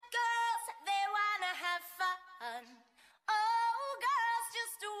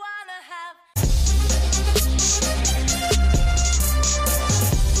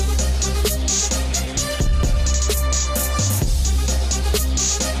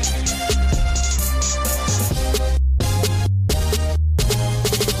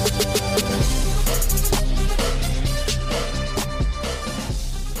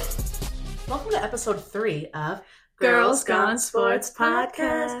episode 3 of Girls Gone Sports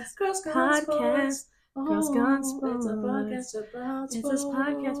Podcast. Girls Gone Sports. Oh, Girls Gone Sports. It's a podcast about sports. It's this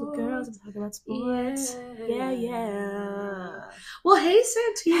podcast with girls talking about sports. Yeah. Well, hey,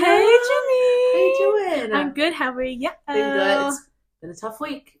 Santina. Hey, Jeanine. How you doing? I'm good. How are you? Been good. It's been a tough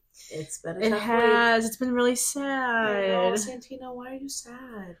week. It has. It's been really sad. I know, Santina, why are you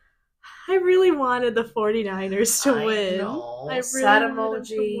sad? I really wanted the 49ers to win. Know. I really sad wanted them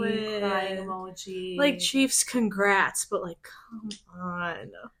to emoji, win. crying emoji. Like, Chiefs, congrats, but like, come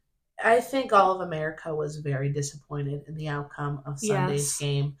on. I think all of America was very disappointed in the outcome of Sunday's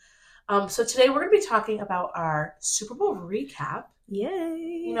game. So today we're going to be talking about our Super Bowl recap.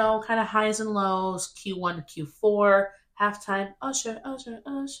 Yay. You know, kind of highs and lows, Q1 to Q4, halftime, Usher. Usher.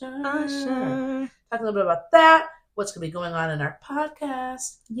 Talking a little bit about that, what's going to be going on in our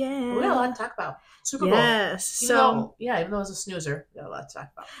podcast. Yeah. We got a lot to talk about. Super Bowl. Yes. Even though it was a snoozer, we got a lot to talk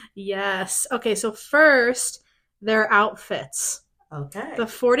about. Yes. Okay, so first, their outfits. Okay. The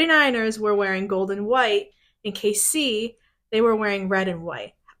 49ers were wearing gold and white. In KC, they were wearing red and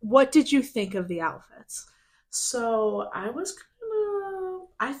white. What did you think of the outfits? So I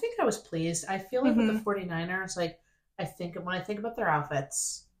think I was pleased. I feel like with the 49ers, when I think about their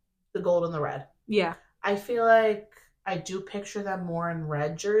outfits, the gold and the red. Yeah. I feel like I do picture them more in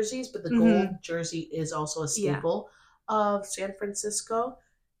red jerseys, but the gold jersey is also a staple of San Francisco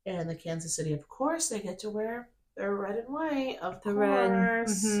and the Kansas City. Of course, they get to wear their red and white, of course.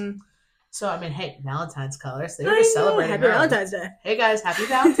 Red. So, I mean, hey, Valentine's colors. They were just celebrating. Happy Valentine's Day. Hey, guys, happy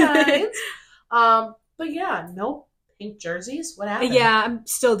Valentine's. But yeah, no pink jerseys. What happened? Yeah, I'm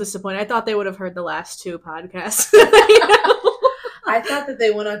still disappointed. I thought they would have heard the last 2 podcasts. I thought that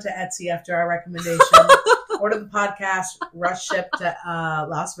they went on to Etsy after our recommendation. Ordered the podcast, rush ship to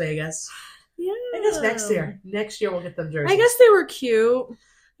Las Vegas. Yeah. I guess next year we'll get them jerseys. I guess they were cute.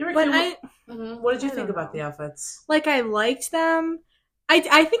 They were cute. What did you think about the outfits? Like, I liked them. I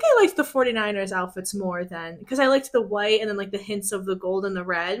think I liked the 49ers outfits more than, because I liked the white and then like the hints of the gold and the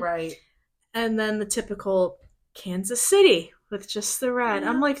red. Right. And then the typical Kansas City with just the red. Yeah.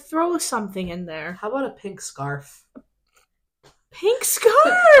 I'm like, throw something in there. How about a pink scarf? Pink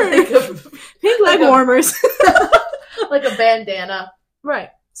scarf! Pink leg warmers. Like a bandana. Right.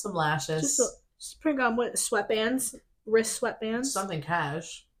 Some lashes. Just bring on sweatbands, wrist sweatbands. Something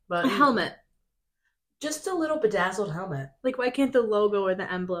cash. But a helmet. Just a little bedazzled helmet. Like, why can't the logo or the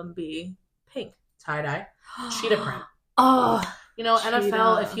emblem be pink? Tie-dye. Cheetah print. Oh. You know, Cheetah.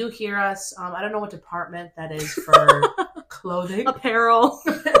 NFL, if you hear us, I don't know what department that is for clothing. Apparel.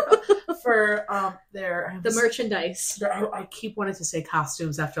 For the merchandise. I keep wanting to say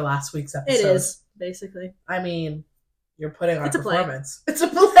costumes after last week's episode. It is, basically. I mean, you're putting on it's performance. It's a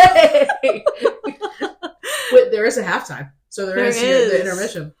play. Wait, there is a halftime. So there is the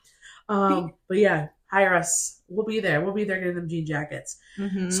intermission. But yeah, hire us. We'll be there. We'll be there getting them jean jackets.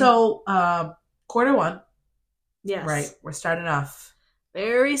 So, quarter 1. Yes. Right. We're starting off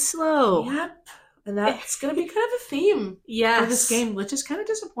very slow. Yep. And that's going to be kind of a theme for this game, which is kind of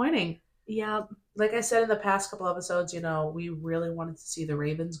disappointing. Yeah. Like I said in the past couple episodes, we really wanted to see the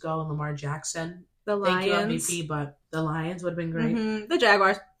Ravens go and Lamar Jackson. The Lions. Thank you, MVP, but the Lions would have been great. The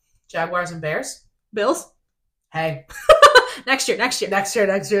Jaguars. Jaguars and Bears. Bills. Hey. Next year. Next year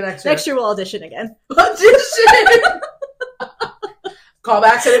we'll audition again. Audition!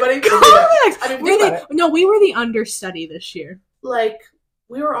 Callbacks, anybody? Callbacks! I mean, no, we were the understudy this year. Like,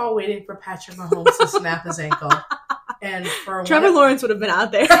 we were all waiting for Patrick Mahomes to snap his ankle. And for Trevor Lawrence would have been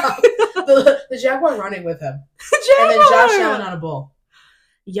out there. the Jaguar running with him. And then Josh Allen on a bull.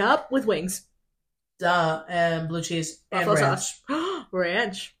 Yup, with wings. Duh, and blue cheese and Buffalo ranch. Sauce.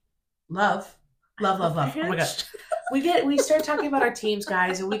 Ranch. Love. Oh my god. We start talking about our teams,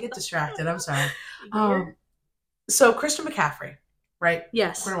 guys, and we get distracted. I'm sorry. So Christian McCaffrey, right?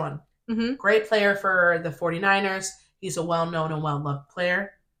 Yes. Quarter 1. Great player for the 49ers. He's a well-known and well-loved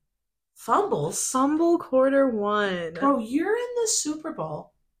player. Fumbles. Fumble quarter 1. Bro, you're in the Super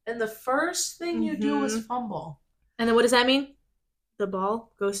Bowl, and the first thing you do is fumble. And then what does that mean? The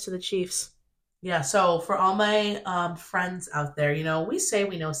ball goes to the Chiefs. Yeah, so for all my friends out there, we say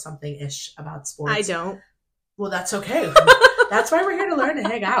we know something-ish about sports. I don't. Well, that's okay. That's why we're here to learn and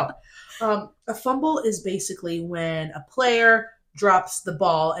hang out. A fumble is basically when a player drops the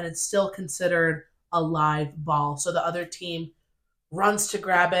ball and it's still considered a live ball. So the other team runs to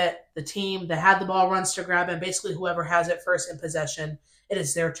grab it. The team that had the ball runs to grab it. And basically whoever has it first in possession, it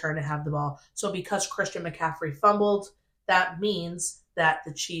is their turn to have the ball. So because Christian McCaffrey fumbled, that means that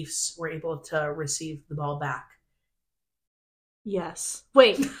the Chiefs were able to receive the ball back. Yes.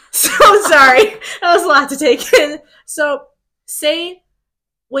 Wait. So sorry. That was a lot to take in. So say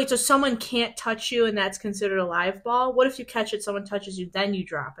Wait, so someone can't touch you and that's considered a live ball? What if you catch it, someone touches you, then you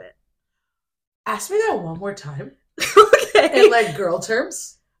drop it? Ask me that one more time. Okay. In like girl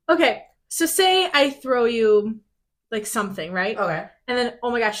terms. Okay. So say I throw you like something, right? Okay. And then,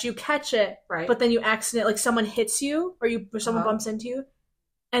 oh my gosh, you catch it, Right. but then you accidentally, like someone hits you or someone bumps into you,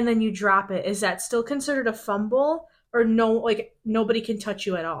 and then you drop it. Is that still considered a fumble, or no? Like nobody can touch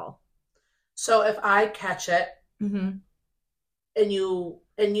you at all? So if I catch it and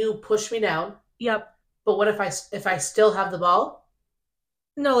you push me down, Yep. but what if I still have the ball?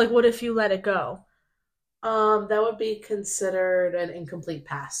 No, like what if you let it go? That would be considered an incomplete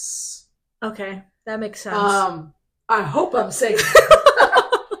pass. Okay, that makes sense. I hope I'm saying.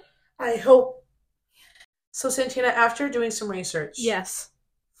 I hope. So Santina, after doing some research, yes,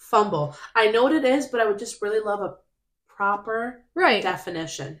 fumble. I know what it is, but I would just really love a proper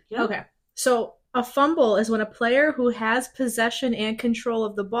definition. You know? Okay. So a fumble is when a player who has possession and control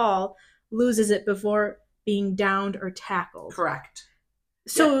of the ball loses it before being downed or tackled. Correct.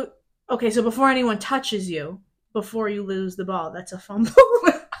 So, okay, so before anyone touches you, before you lose the ball, that's a fumble.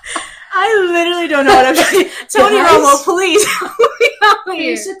 I literally don't know what I'm saying. Tony Romo, please help me out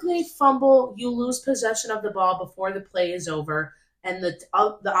here. Basically, fumble, you lose possession of the ball before the play is over, and the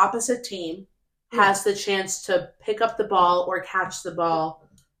opposite team has the chance to pick up the ball or catch the ball.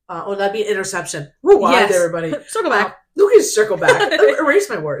 That'd be an interception. Rewind, everybody. Circle back. You can circle back. Erase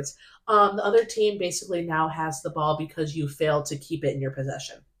my words. The other team basically now has the ball because you failed to keep it in your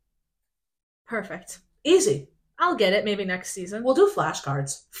possession. Perfect. Easy. I'll get it maybe next season. We'll do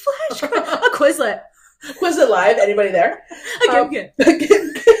flashcards. A Quizlet. Quizlet live. Anybody there? Again.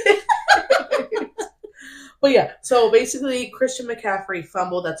 But yeah, so basically Christian McCaffrey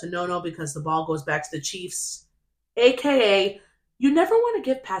fumbled. That's a no-no because the ball goes back to the Chiefs. AKA, you never want to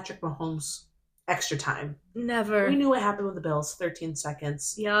give Patrick Mahomes extra time. Never. We knew what happened with the Bills. 13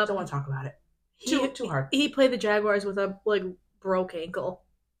 seconds. Yep. Don't want to talk about it. Too hard. He played the Jaguars with a broke ankle,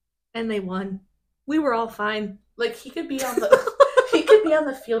 and they won. We were all fine. Like he could be on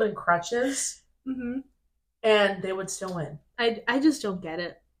the field in crutches, and they would still win. I just don't get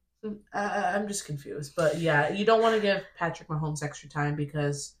it. I'm just confused, but yeah, you don't want to give Patrick Mahomes extra time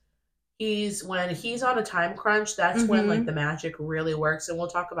because when he's on a time crunch, that's when like the magic really works, and we'll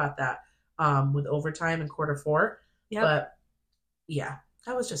talk about that with overtime in quarter 4. Yep. But yeah,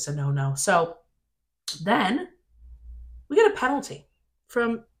 that was just a no-no. So then we get a penalty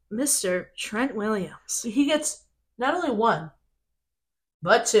from Mr. Trent Williams. He gets not only 1,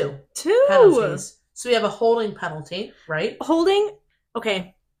 but 2 penalties. So we have a holding penalty, right? Holding?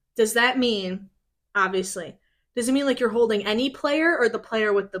 Okay. Does that mean, obviously, does it mean like you're holding any player or the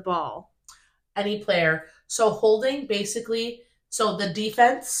player with the ball? Any player. So holding basically, so the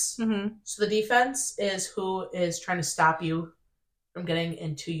defense, so the defense is who is trying to stop you from getting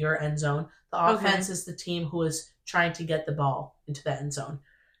into your end zone. The offense is the team who is trying to get the ball into the end zone.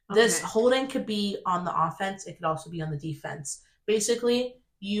 This holding could be on the offense. It could also be on the defense. Basically,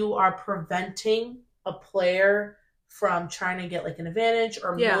 you are preventing a player from trying to get like an advantage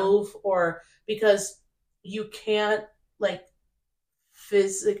or move, or because you can't like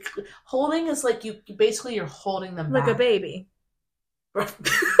physically. Holding is like you're holding them like back. a baby.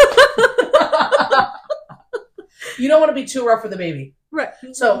 You don't want to be too rough with a baby. Right.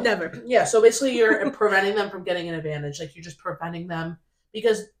 So never. Yeah. So basically you're preventing them from getting an advantage. Like you're just preventing them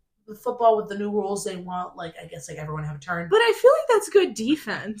because the football with the new rules, they want like, I guess like everyone to have a turn. But I feel like that's good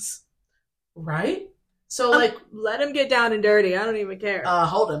defense. Right? So like let him get down and dirty. I don't even care.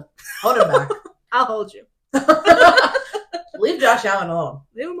 Hold him back. I'll hold you. Leave Josh Allen alone.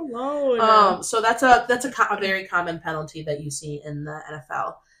 Leave him alone. So that's a very common penalty that you see in the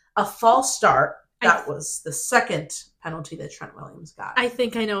NFL. A false start. That was the second penalty that Trent Williams got. I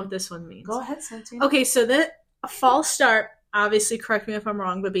think I know what this one means. Go ahead, Santina. Okay, so a false start. Obviously, correct me if I'm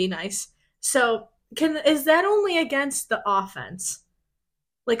wrong, but be nice. So, is that only against the offense?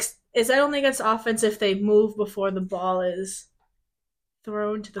 Like, is that only against offense if they move before the ball is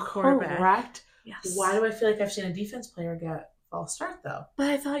thrown to the quarterback? Correct. Yes. Why do I feel like I've seen a defense player get false start though? But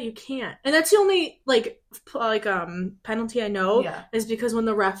I thought you can't, and that's the only penalty I know is because when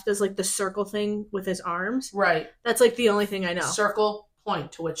the ref does like the circle thing with his arms, right? That's like the only thing I know. Circle,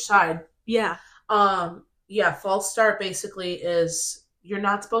 point to which side? Yeah. False start basically is you're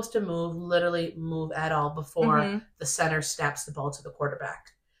not supposed to literally move at all before the center snaps the ball to the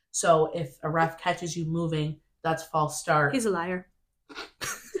quarterback. So if a ref catches you moving, that's false start. He's a liar.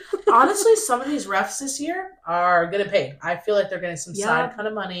 Honestly, some of these refs this year are getting paid. I feel like they're getting some side cut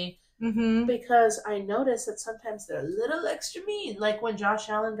of money because I noticed that sometimes they're a little extra mean. Like when Josh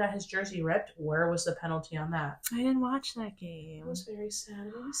Allen got his jersey ripped, where was the penalty on that? I didn't watch that game. It was very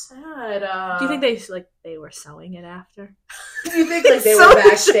sad. Really sad. Do you think they were sewing it after? Do you think like they were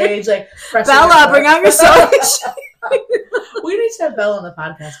backstage like Bella, bring out your sewing machine? We need to have Bella on the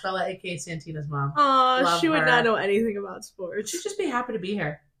podcast. Bella, aka Santina's mom. Oh, she would not know anything about sports. She'd just be happy to be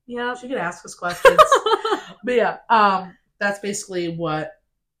here. Yeah, she could ask us questions. But yeah, that's basically what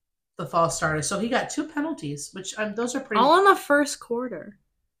the false start is. So he got 2 penalties, which those are pretty. All in the first quarter,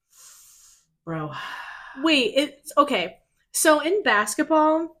 bro. Wait, it's okay. So in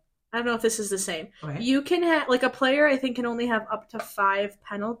basketball, I don't know if this is the same. Okay. You can have like a player. I think can only have up to 5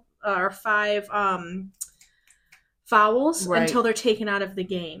 fouls until they're taken out of the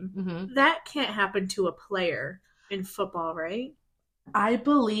game. Mm-hmm. That can't happen to a player in football, right? I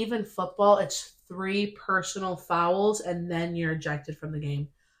believe in football, it's 3 personal fouls and then you're ejected from the game.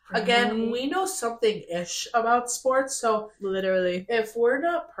 Right. Again, we know something-ish about sports, so literally, if we're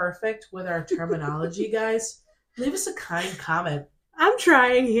not perfect with our terminology, guys, leave us a kind comment. I'm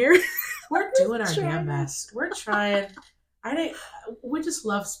trying here. We're doing our damn best. We're trying. We just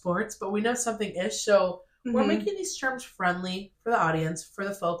love sports, but we know something-ish, so we're making these terms friendly for the audience, for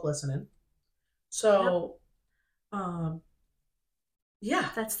the folk listening. So, yeah.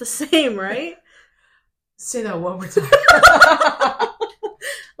 That's the same, right? Say that one more time.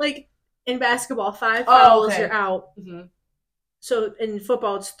 Like, in basketball, 5 fouls, you're out. Mm-hmm. So, in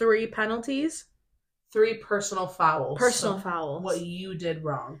football, it's 3 penalties? 3 personal fouls. Personal fouls. What you did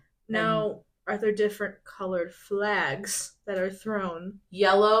wrong. Now, are there different colored flags that are thrown?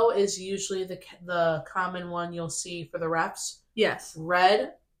 Yellow is usually the common one you'll see for the refs. Yes.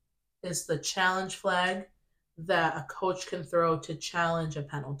 Red is the challenge flag that a coach can throw to challenge a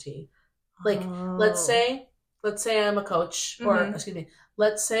penalty. Like, let's say I'm a coach, or excuse me,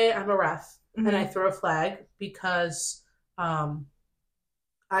 let's say I'm a ref, and I throw a flag because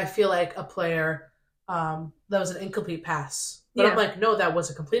I feel like a player, that was an incomplete pass. But I'm like, no, that was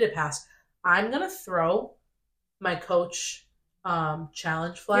a completed pass. I'm going to throw my coach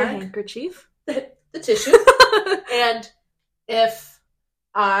challenge flag. Your handkerchief? The tissue. And if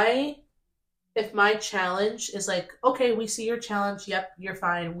my challenge is like, okay, we see your challenge. Yep, you're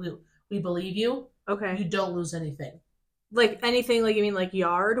fine. We believe you. Okay. You don't lose anything. Like anything, like you mean like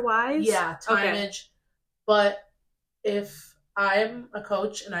yard-wise? Yeah, timeage. Okay. But if I'm a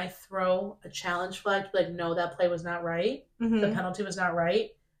coach and I throw a challenge flag, like, no, that play was not right. The penalty was not right.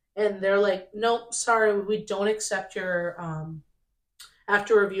 And they're like, nope, sorry, we don't accept your,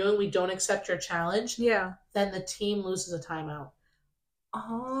 after reviewing, we don't accept your challenge. Yeah. Then the team loses a timeout.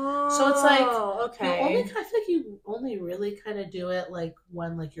 Oh. So it's like, okay. I feel like you only really kind of do it like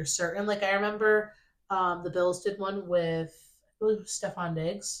when like you're certain. Like I remember the Bills did one with Stephon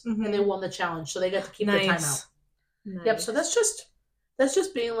Diggs and they won the challenge. So they got to keep the timeout. Nice. Yep. So that's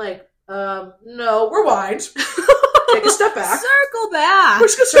just being like, no, rewind. Take a step back. Circle back. We're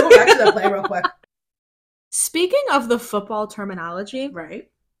just going to circle back to that play real quick. Speaking of the football terminology.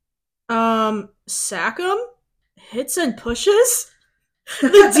 Right. Sack 'em, hits and pushes,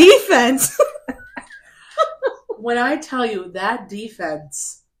 the defense. When I tell you that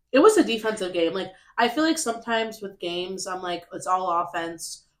defense, it was a defensive game. Like, I feel like sometimes with games, I'm like, it's all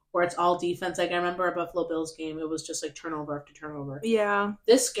offense or it's all defense. Like, I remember a Buffalo Bills game, it was just like turnover after turnover. Yeah.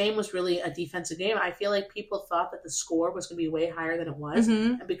 This game was really a defensive game. I feel like people thought that the score was going to be way higher than it was.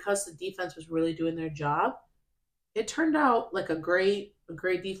 And because the defense was really doing their job, it turned out like a great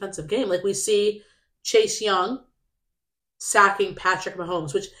defensive game. Like, we see Chase Young sacking Patrick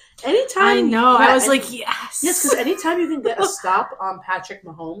Mahomes, which anytime... I know, I was like, yes. Yes, because anytime you can get a stop on Patrick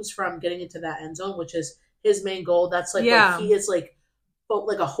Mahomes from getting into that end zone, which is his main goal, that's like what he is like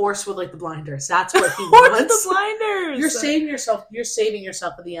a horse with like the blinders. That's what he wants. The blinders. You're saving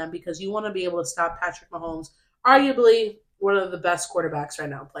yourself at the end because you want to be able to stop Patrick Mahomes, arguably one of the best quarterbacks right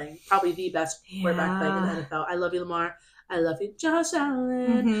now playing, probably the best quarterback playing in the NFL. I love you, Lamar. I love you, Josh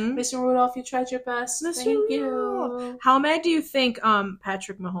Allen. Mason Rudolph, you tried your best. Thank you. How mad do you think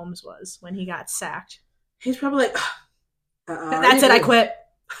Patrick Mahomes was when he got sacked? He's probably like, that's it, I quit.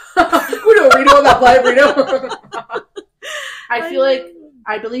 Reno on that play, Reno.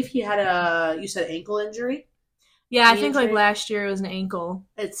 I believe he had you said ankle injury? Yeah, I think like last year it was an ankle.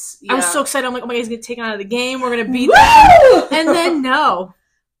 I was so excited. I'm like, oh my God, he's going to take out of the game. We're going to beat them. And then no.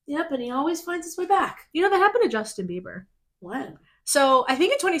 Yep, and he always finds his way back. You know, that happened to Justin Bieber. When? So I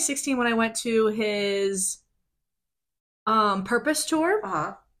think in 2016 when I went to his Purpose tour,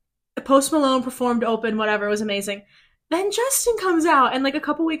 Post Malone performed open, whatever, it was amazing. Then Justin comes out, and like a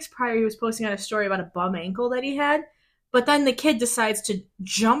couple weeks prior, he was posting on a story about a bum ankle that he had. But then the kid decides to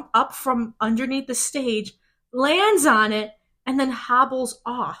jump up from underneath the stage, lands on it, and then hobbles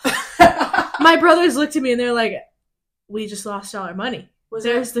off. My brothers looked at me and they're like, we just lost all our money.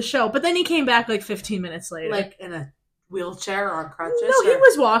 There's the show. But then he came back like 15 minutes later. Like in a wheelchair or on crutches? No, he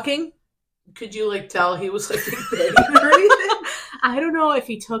was walking. Could you like tell he was like in pain or anything? I don't know if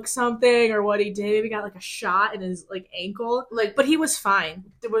he took something or what he did. Maybe got like a shot in his like ankle. Like, but he was fine.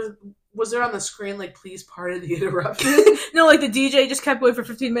 Was there on the screen like please pardon the interruption? No, like the DJ just kept going for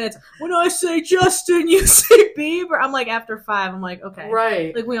 15 minutes. When I say Justin, you say Bieber. I'm like after 5. I'm like okay,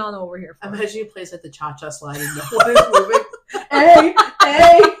 right. Like we all know what we're here for. Imagine he plays at the cha-cha slide and no one is moving. Hey,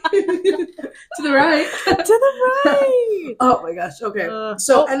 to the right, to the right. Oh my gosh. Okay.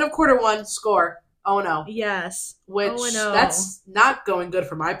 So end of quarter 1 score. Oh no. Yes. Which that's not going good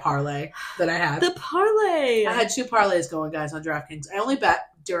for my parlay that I had. The parlay. I had 2 parlays going, guys, on DraftKings. I only bet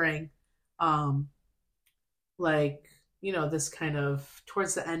during, like, you know, this kind of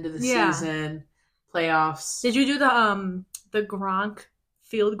towards the end of the season, playoffs. Did you do the Gronk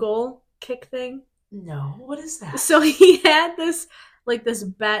field goal kick thing? No. What is that? So he had this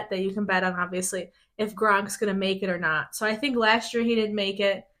bet that you can bet on, obviously, if Gronk's gonna make it or not. So I think last year he didn't make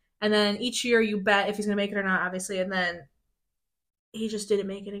it. And then each year you bet if he's going to make it or not, obviously. And then he just didn't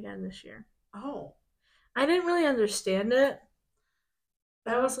make it again this year. Oh. I didn't really understand it.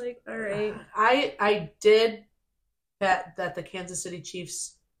 I was like, all right. I did bet that the Kansas City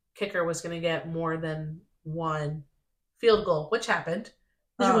Chiefs kicker was going to get more than 1 field goal, which happened.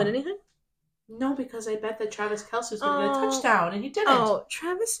 Did you win anything? No, because I bet that Travis Kelce was going to get a touchdown, and he didn't. Oh,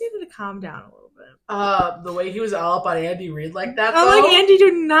 Travis needed to calm down a little bit. The way he was all up on Andy Reid like that, I'm like, Andy,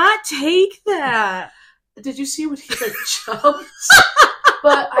 do not take that. Did you see when he like jumps?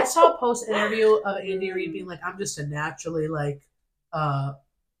 But I saw a post-interview of Andy Reid being like, I'm just a naturally like I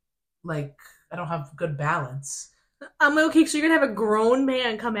don't have good balance. I'm like, okay, so you're going to have a grown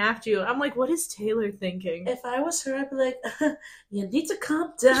man come after you. I'm like, what is Taylor thinking? If I was her, I'd be like, you need to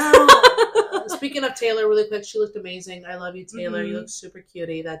calm down. Speaking of Taylor, really quick, she looked amazing. I love you, Taylor. You looked super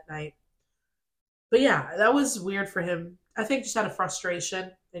cutie that night. But yeah, that was weird for him. I think just out of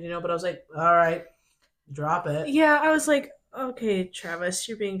frustration. And, but I was like, all right, drop it. Yeah, I was like, okay, Travis,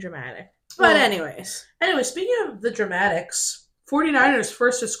 you're being dramatic. But anyways, speaking of the dramatics, 49ers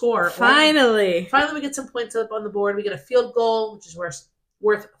first to score. Finally we get some points up on the board. We get a field goal, which is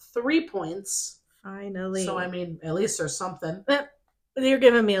worth 3 points. Finally. So, I mean, at least there's something. You're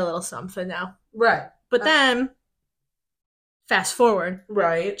giving me a little something now. Right. But then, fast forward.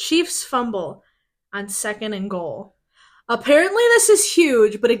 Right. Chiefs fumble on 2nd and goal. Apparently this is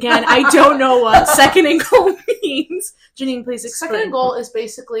huge, but again, I don't know what 2nd and goal means. Jeanine, please explain. 2nd and goal is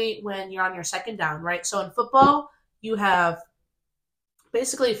basically when you're on your 2nd down, right? So in football, you have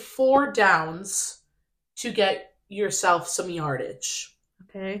basically 4 downs to get yourself some yardage.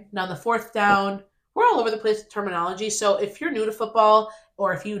 Okay. Now, the 4th down, we're all over the place with terminology. So if you're new to football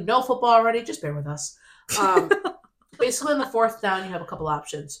or if you know football already, just bear with us. Basically, in the 4th down, you have a couple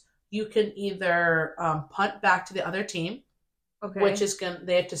options. You can either punt back to the other team, which is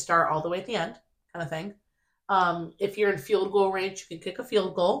they have to start all the way at the end, kind of thing. If you're in field goal range, you can kick a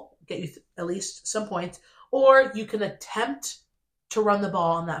field goal, get you at least some points, or you can attempt to run the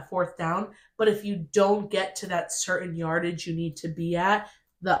ball on that 4th down. But if you don't get to that certain yardage you need to be at,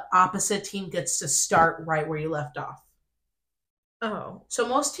 the opposite team gets to start right where you left off. Oh. So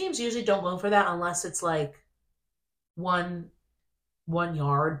most teams usually don't go for that unless it's like one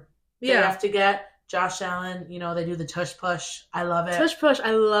yard. They have to get. Josh Allen, they do the tush push. I love it. Tush push,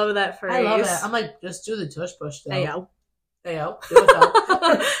 I love that phrase. I love it. I'm like, just do the tush push though. Ayo. Do it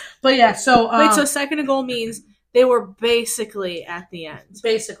though. But yeah, so wait, so 2nd and goal means they were basically at the end.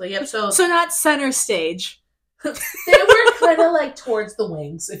 Basically, yep. So not center stage. They were kind of like towards the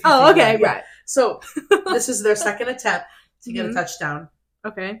wings. If you okay, yeah. right. So this is their 2nd attempt to get a touchdown.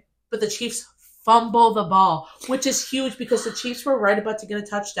 Okay. But the Chiefs fumble the ball, which is huge because the Chiefs were right about to get a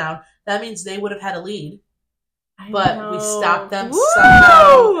touchdown. That means they would have had a lead. But we stopped them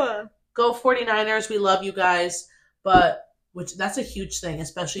somehow. Go 49ers. We love you guys. But that's a huge thing,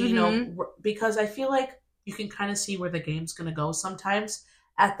 especially, because I feel like you can kind of see where the game's going to go sometimes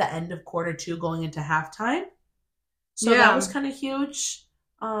at the end of quarter 2 going into halftime. So that was kind of huge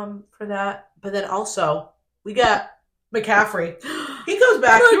for that. But then also, we got McCaffrey. He goes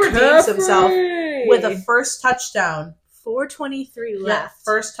back. He redeems himself with a first touchdown. 4:23 left. Yeah,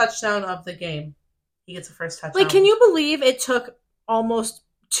 first touchdown of the game. He gets a first touchdown. Like, can you believe it took almost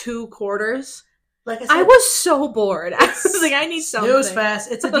 2 quarters? Like I said, I was so bored. I was like, I need something. It was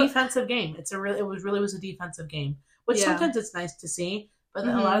fast. It's a defensive game. It was a defensive game, which sometimes it's nice to see. But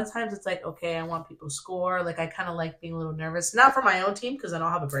a lot of times it's like, okay, I want people to score. Like, I kind of like being a little nervous. Not for my own team, because then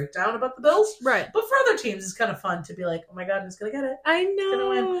I'll have a breakdown about the Bills. Right. But for other teams, it's kind of fun to be like, oh my God, who's going to get it? I know. Gonna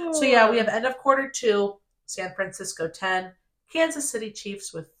win. So, yeah, we have end of quarter 2, San Francisco 10, Kansas City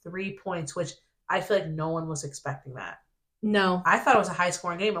Chiefs with 3 points, which I feel like no one was expecting that. No. I thought it was a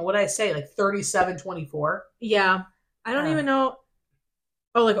high-scoring game. And what did I say? Like 37-24? Yeah. I don't even know.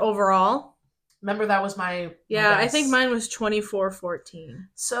 Oh, like overall? Remember, that was my Yeah, guess. I think mine was 24-14.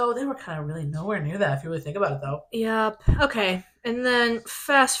 So they were kind of really nowhere near that, if you really think about it, though. Yep. Okay. And then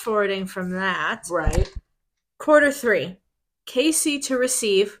fast forwarding from that. Right. Quarter 3. KC to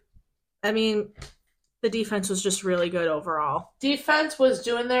receive. I mean, the defense was just really good overall. Defense was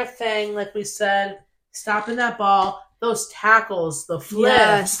doing their thing, like we said, stopping that ball. Those tackles, the flips.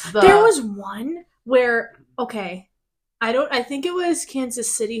 Yes. There was one where, okay, I think it was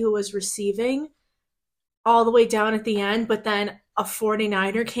Kansas City who was receiving all the way down at the end, but then a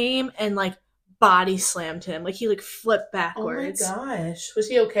 49er came and like body slammed him. Like he like flipped backwards. Oh my gosh. Was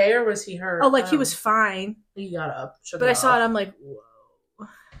he okay or was he hurt? Oh, like he was fine. He got up. But I saw it, I'm like, whoa.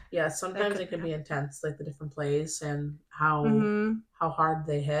 Yeah, sometimes it can be intense, like the different plays and how hard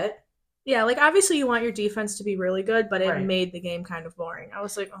they hit. Yeah, like obviously you want your defense to be really good, but it Right. made the game kind of boring. I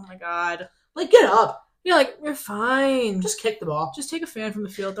was like, oh my God. Like, get up. You're like, you're fine. Just kick the ball. Just take a fan from the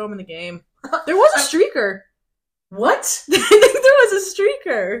field, throw him in the game. There was a streaker. What? I think there was a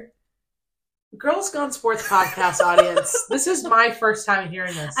streaker. Girls Gone Sports podcast audience. This is my first time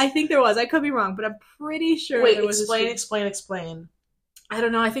hearing this. I think there was. I could be wrong, but I'm pretty sure Wait, there was explain. I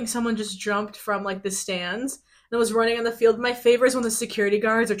don't know. I think someone just jumped from like the stands and was running on the field. My favorite is when the security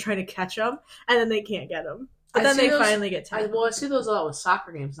guards are trying to catch him and then they can't get him. But then they finally get tackled. I see those a lot with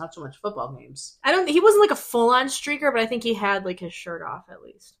soccer games, not so much football games. He wasn't like a full-on streaker, but I think he had like his shirt off at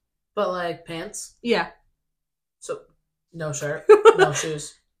least. But like pants? Yeah. So, no shirt, no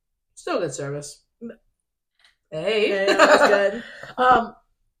shoes. Still good service. Hey. Yeah, that was good.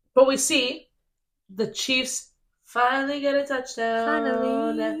 But we see the Chiefs finally get a touchdown.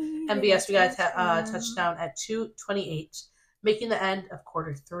 Finally. MBS, we got a touchdown at 2:28, making the end of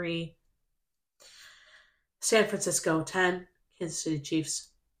quarter 3. San Francisco 10, Kansas City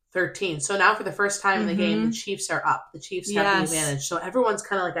Chiefs 13. So now for the first time in the game, the Chiefs are up. The Chiefs have the advantage. So everyone's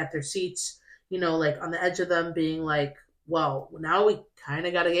kind of like at their seats, like on the edge of them being like, well, now we kind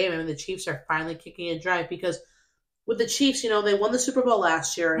of got a game. I mean, the Chiefs are finally kicking a drive because with the Chiefs, they won the Super Bowl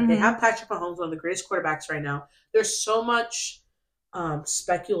last year. They have Patrick Mahomes, one of the greatest quarterbacks right now. There's so much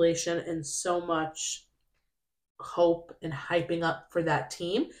speculation and so much hope and hyping up for that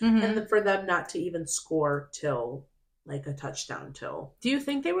team and for them not to even score till like a touchdown till. Do you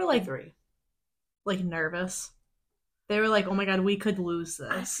think they were like 3? Like nervous? They were like, oh my God, we could lose this.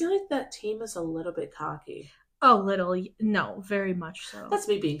 I feel like that team is a little bit cocky. A little. No, very much so. That's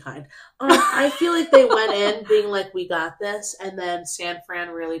me being kind. I feel like they went in being like, we got this, and then San Fran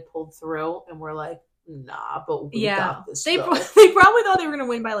really pulled through and we're like, nah, but we got this. They probably thought they were going to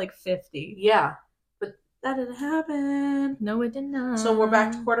win by like 50. Yeah. That didn't happen. No, it did not. So we're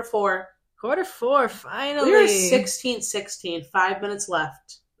back to quarter 4. Quarter 4, finally. We were 16-16, 5 minutes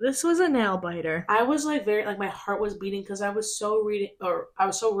left. This was a nail biter. I was like my heart was beating because I was so rooting for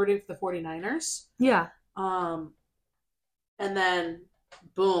the 49ers. Yeah. And then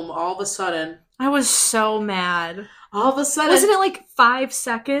boom, all of a sudden. I was so mad. All of a sudden. Wasn't it like 5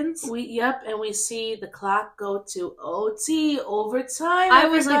 seconds? And we see the clock go to OT, overtime. I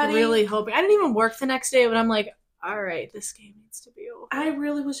was like really hoping. I didn't even work the next day, but I'm like, all right, this game needs to be over. I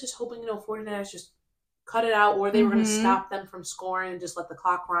really was just hoping, 49ers just cut it out, or they were going to stop them from scoring and just let the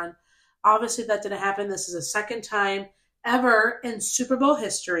clock run. Obviously, that didn't happen. This is the second time ever in Super Bowl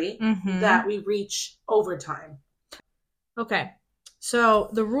history that we reach overtime. Okay. So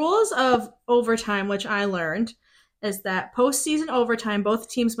the rules of overtime, which I learned, is that postseason overtime, both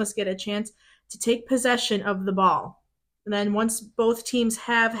teams must get a chance to take possession of the ball. And then once both teams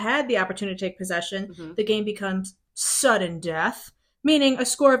have had the opportunity to take possession, the game becomes sudden death, meaning a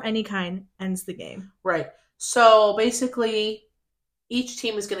score of any kind ends the game. Right. So basically, each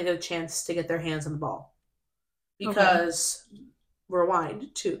team is going to get a chance to get their hands on the ball. Because,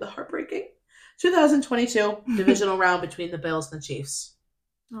 rewind to the heartbreaking 2022 divisional round between the Bills and the Chiefs.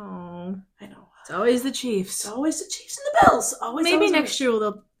 Oh, I know. It's always the Chiefs. It's always the Chiefs and the Bills. Maybe next year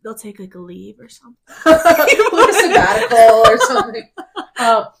they'll take like a leave or something. Like a sabbatical or something.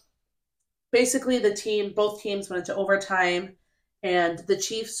 Basically, both teams went into overtime, and the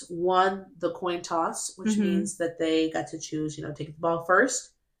Chiefs won the coin toss, which means that they got to choose, taking the ball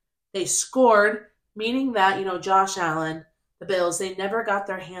first. They scored, meaning that, Josh Allen, the Bills, they never got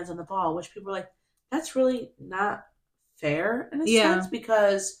their hands on the ball, which people were like, that's really not fair in a sense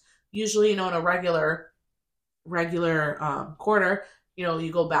because usually, in a regular quarter,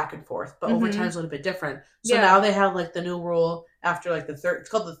 you go back and forth, but overtime's a little bit different. So now they have like the new rule after like it's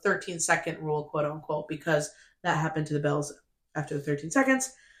called the 13-second rule, quote unquote, because that happened to the Bills after the 13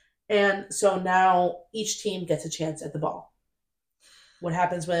 seconds. And so now each team gets a chance at the ball. What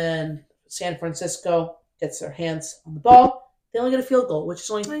happens when San Francisco gets their hands on the ball? They only get a field goal, which is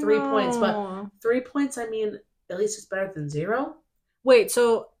only 3 points. But 3 points, I mean, at least it's better than 0. Wait,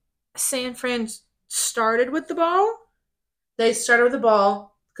 so San Fran started with the ball? They started with the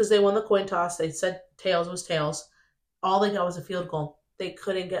ball because they won the coin toss. They said tails was tails. All they got was a field goal. They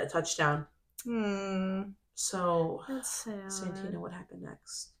couldn't get a touchdown. So, that's sad. Santina, what happened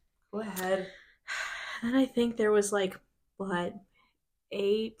next? Go ahead. Then I think there was 5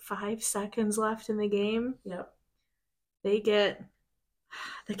 seconds left in the game. Yep. They get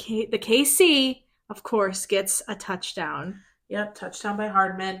the KC, of course, gets a touchdown. Yep, touchdown by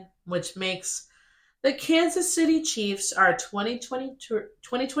Hardman, which makes the Kansas City Chiefs our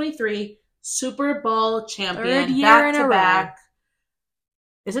 2023 Super Bowl champion. Third year back in to a back. row.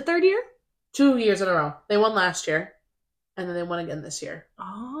 Is it third year? 2 years in a row. They won last year, and then they won again this year.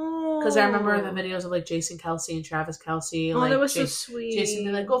 Oh. Because I remember the videos of Jason Kelsey and Travis Kelsey. Oh, that was so sweet. Jason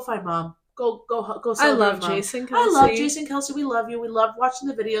being like, go find mom. Go celebrate. I love mom. Jason Kelsey. I love Jason Kelsey. We love you. We love watching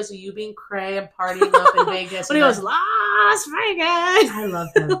the videos of you being cray and partying up in Vegas. When he goes, Las Vegas. I love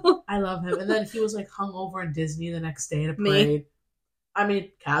him. I love him. And then he was hungover in Disney the next day at a parade. Me? I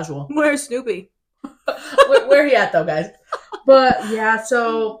mean, casual. Where's Snoopy? Where he at though, guys? But yeah,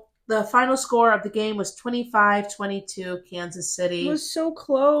 so the final score of the game was 25-22, Kansas City. It was so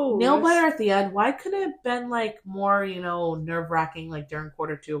close. Nail biter at the end. Why couldn't it have been more, nerve-wracking during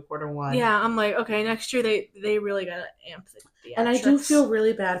quarter 2 or quarter 1? Yeah, I'm okay, next year they really gotta amp the And I do feel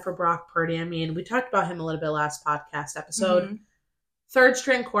really bad for Brock Purdy. I mean, we talked about him a little bit last podcast episode. Third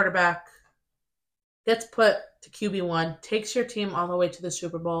string quarterback gets put to QB1, takes your team all the way to the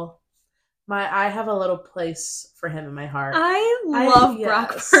Super Bowl. I have a little place for him in my heart. I love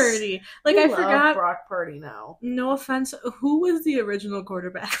Brock Purdy. I forgot Brock Purdy now. No offense. Who was the original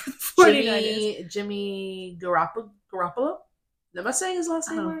quarterback for the 49ers? Jimmy Garoppolo? Am I saying his last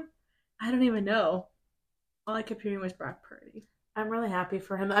name right? I don't even know. All I kept hearing was Brock Purdy. I'm really happy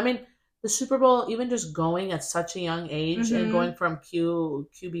for him. I mean, the Super Bowl, even just going at such a young age and going from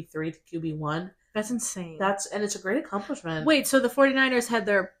QB3 to QB1. That's insane. And it's a great accomplishment. Wait, so the 49ers had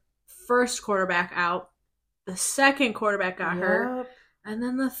their first quarterback out, the second quarterback got hurt, and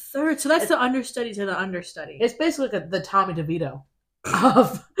then the third. So that's the understudy to the understudy. It's basically the Tommy DeVito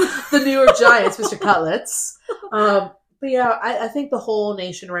of the New York Giants, Mr. Cutlets. But yeah, I think the whole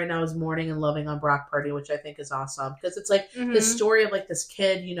nation right now is mourning and loving on Brock Purdy, which I think is awesome because it's the story of this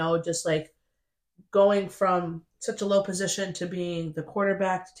kid, just going from such a low position to being the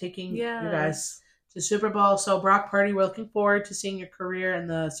quarterback to taking you guys to Super Bowl. So Brock Purdy, we're looking forward to seeing your career in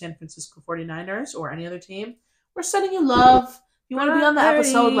the San Francisco 49ers or any other team. We're sending you love. If you want to be on the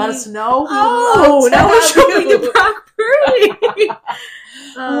episode, let us know. Oh, now we're showing the Brock Purdy.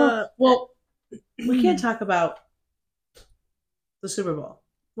 Well, we can't talk about the Super Bowl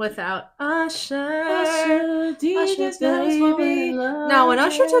without Usher. Usher, baby. Now, when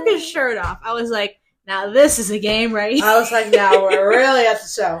Usher took his shirt off, I was like, now this is a game, right? I was like, now we're really at the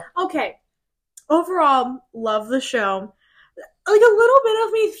show. Okay. Overall, love the show. A little bit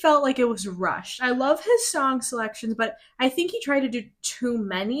of me felt like it was rushed. I love his song selections, but I think he tried to do too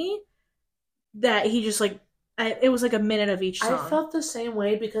many that he just it was a minute of each song. I felt the same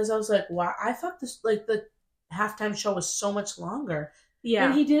way because I was like, wow, I thought this the halftime show was so much longer. Yeah.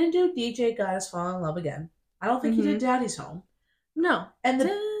 And he didn't do DJ Got Us Fall in Love Again. I don't think he did Daddy's Home. No. And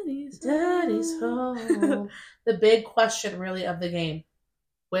Daddy's Home. The big question really of the game.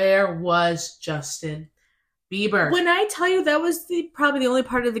 Where was Justin Bieber? When I tell you that was probably the only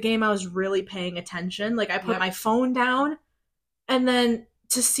part of the game I was really paying attention. I put my phone down, and then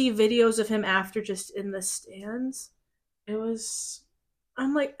to see videos of him after just in the stands, it was.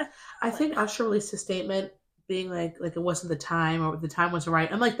 I'm like, I think Usher released a statement being like it wasn't the time or the time wasn't right.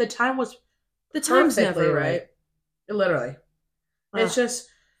 I'm like, the time was. The time's never right. Literally, it's just.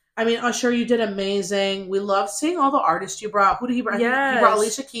 I mean, Usher, you did amazing. We love seeing all the artists you brought. Who did he bring? Yes. He brought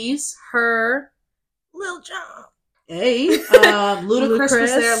Alicia Keys. Her. Lil Jon. Hey. Ludacris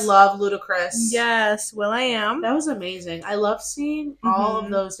was there. Love Ludacris. Yes. Will.i.am. That was amazing. I love seeing all of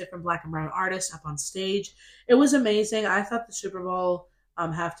those different black and brown artists up on stage. It was amazing. I thought the Super Bowl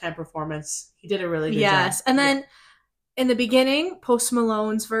halftime performance, he did a really good job. Yes. And then in the beginning, Post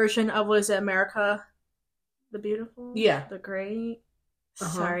Malone's version of, was it America the Beautiful? Yeah. The Great?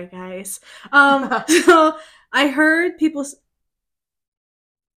 Sorry, guys. So I heard people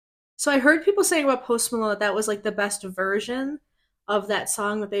saying about Post Malone that was like the best version of that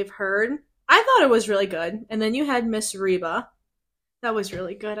song that they've heard. I thought it was really good. And then you had Miss Reba. That was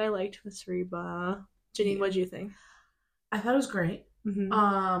really good. I liked Miss Reba. Jeanine, what'd you think? I thought it was great. Mm-hmm.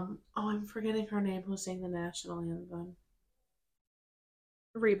 I'm forgetting her name. Who sang the national anthem?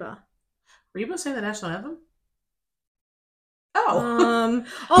 Reba. Reba sang the national anthem?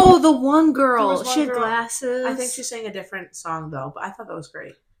 The one girl. She had glasses. I think she sang a different song though, but I thought that was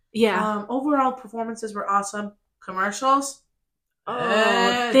great. Yeah. Overall performances were awesome. Commercials?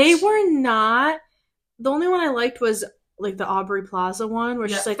 They were not. The only one I liked was like the Aubrey Plaza one, where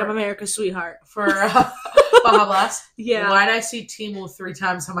she's like, "I'm America's sweetheart." For Baja Blast? Yeah. Why'd I see Timu 3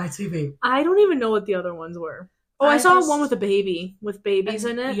 times on my TV? I don't even know what the other ones were. I saw one with a baby, with babies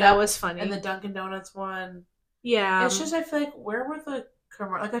in it. That was funny. And the Dunkin' Donuts one. Yeah. It's just, I feel like, where were the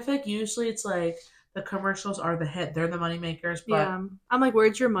I feel like usually it's like the commercials are the hit. They're the money makers. But yeah. I'm like,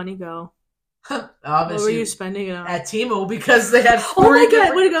 where'd your money go? Obviously. What were you spending it on? At Timu, because they had Oh my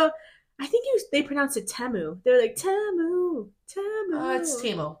god, way to go. I think they pronounced it Temu. They're like, Temu. It's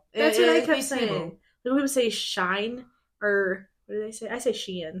Timu. That's what I kept saying. Like, people say Shine, or what do they say? I say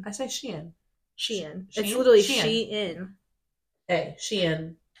Shein. I say Shein. Shein. It's literally Shein. Hey,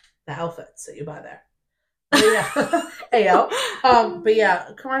 Shein, the outfits that you buy there. But yeah. But yeah,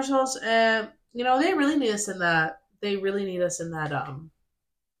 commercials, they really need us in that. They really need us in that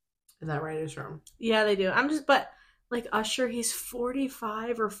writer's room. Yeah, they do. But like Usher, he's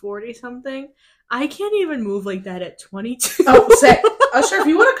 45 or 40 something. I can't even move like that at 22. Oh, say, Usher, if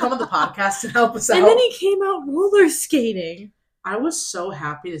you want to come on the podcast and help us out. And then he came out roller skating. I was so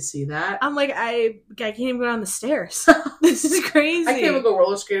happy to see that. I'm like, I can't even go down the stairs. This is crazy. I can't even go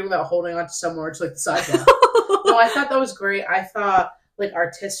roller skating without holding on to someone or to like the sidewalk. No, I thought that was great. I thought like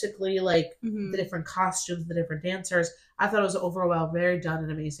artistically, like the different costumes, the different dancers. I thought it was overall very done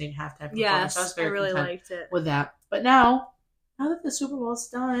and amazing halftime performance. Yes, I really liked it with that. But now that the Super Bowl's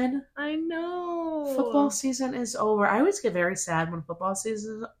done, I know football season is over. I always get very sad when football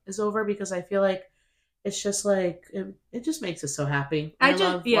season is over because I feel like it's just like it just makes us so happy. I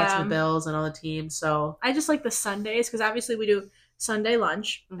love watching the Bills and all the teams. So I just like the Sundays because obviously we do Sunday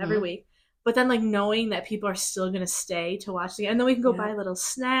lunch every week. But then, like, knowing that people are still going to stay to watch the game. And then we can go buy little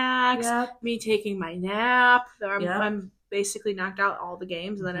snacks. Me taking my nap. I'm basically knocked out all the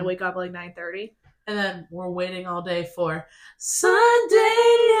games. And then I wake up at, like, 9:30. And then we're waiting all day for Sunday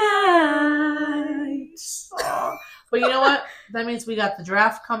night. But you know what? That means we got the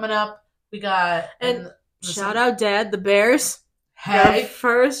draft coming up. We got... And shout out, Dad, the Bears. Hey. The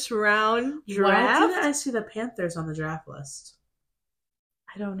first round draft. Why didn't I see the Panthers on the draft list?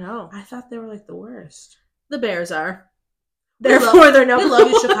 I don't know. I thought they were like the worst. The Bears are. Therefore, they're number one. We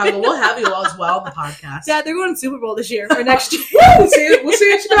love you, Chicago. We'll have you all as well on the podcast. Yeah, they're going to Super Bowl this year or next year. We'll see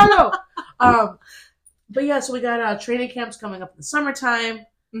you in Chicago. But yeah, so we got training camps coming up in the summertime.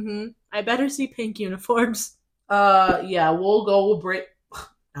 I better see pink uniforms. Yeah, we'll break.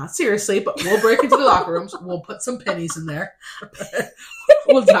 Not seriously, but we'll break into the locker rooms. We'll put some pennies in there.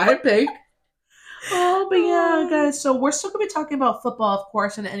 We'll dye it pink. Oh, but yeah, guys, so we're still going to be talking about football, of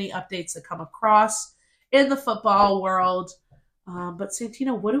course, and any updates that come across in the football world. But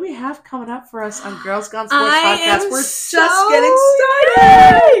Santina, what do we have coming up for us on Girls Gone Sports Podcast? We're just getting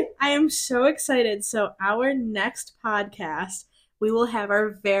started. I am so excited. So our next podcast, we will have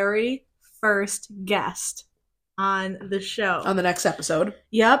our very first guest on the show. On the next episode.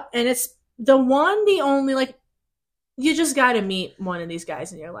 Yep, and it's the only, like, you just got to meet one of these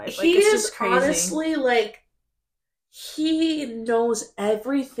guys in your life. Like, it's just crazy. Honestly, like, he knows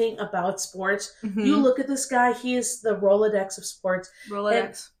everything about sports. You look at this guy, he is the Rolodex of sports.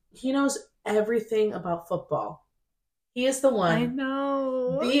 He knows everything about football. He is the one. I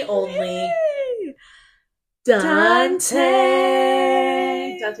know. The only. Yay! Dante.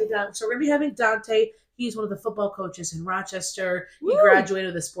 So we're going to be having Dante. He's one of the football coaches in Rochester. He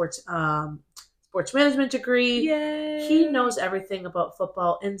graduated with a sports management degree. Yay. He knows everything about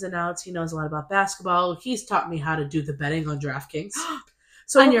football, ins and outs. He knows a lot about basketball. He's taught me how to do the betting on DraftKings.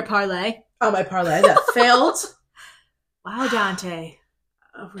 So on your parlay? On my parlay that failed. Wow, Dante.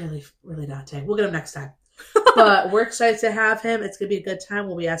 Really, really Dante. We'll get him next time. But we're excited to have him. It's going to be a good time.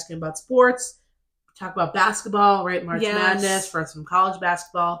 We'll be asking about sports, talk about basketball, right? March Madness, for some college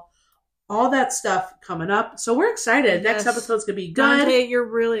basketball. All that stuff coming up. So we're excited. Next episode's going to be good. Dante, you're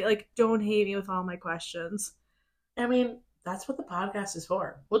really, like, don't hate me with all my questions. I mean, that's what the podcast is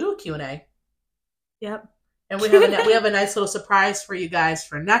for. We'll do a Q&A. Yep. And we have a nice little surprise for you guys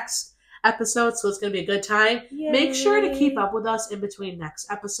for next episode, so it's going to be a good time. Yay. Make sure to keep up with us in between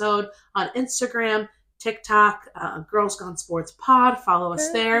next episode on Instagram, TikTok, Girls Gone Sports Pod. Follow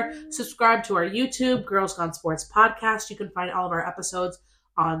us there. Subscribe to our YouTube, Girls Gone Sports Podcast. You can find all of our episodes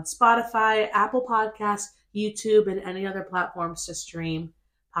on Spotify, Apple Podcasts, YouTube, and any other platforms to stream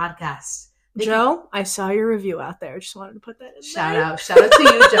podcasts. Joe, I saw your review out there. Just wanted to put that in Shout there. out to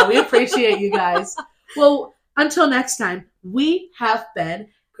you, Joe. We appreciate you guys. Well, until next time, we have been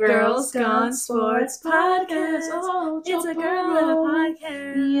Girls Gone Sports Podcast. Oh, It's a girl and a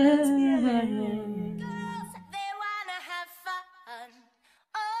podcast. Yeah.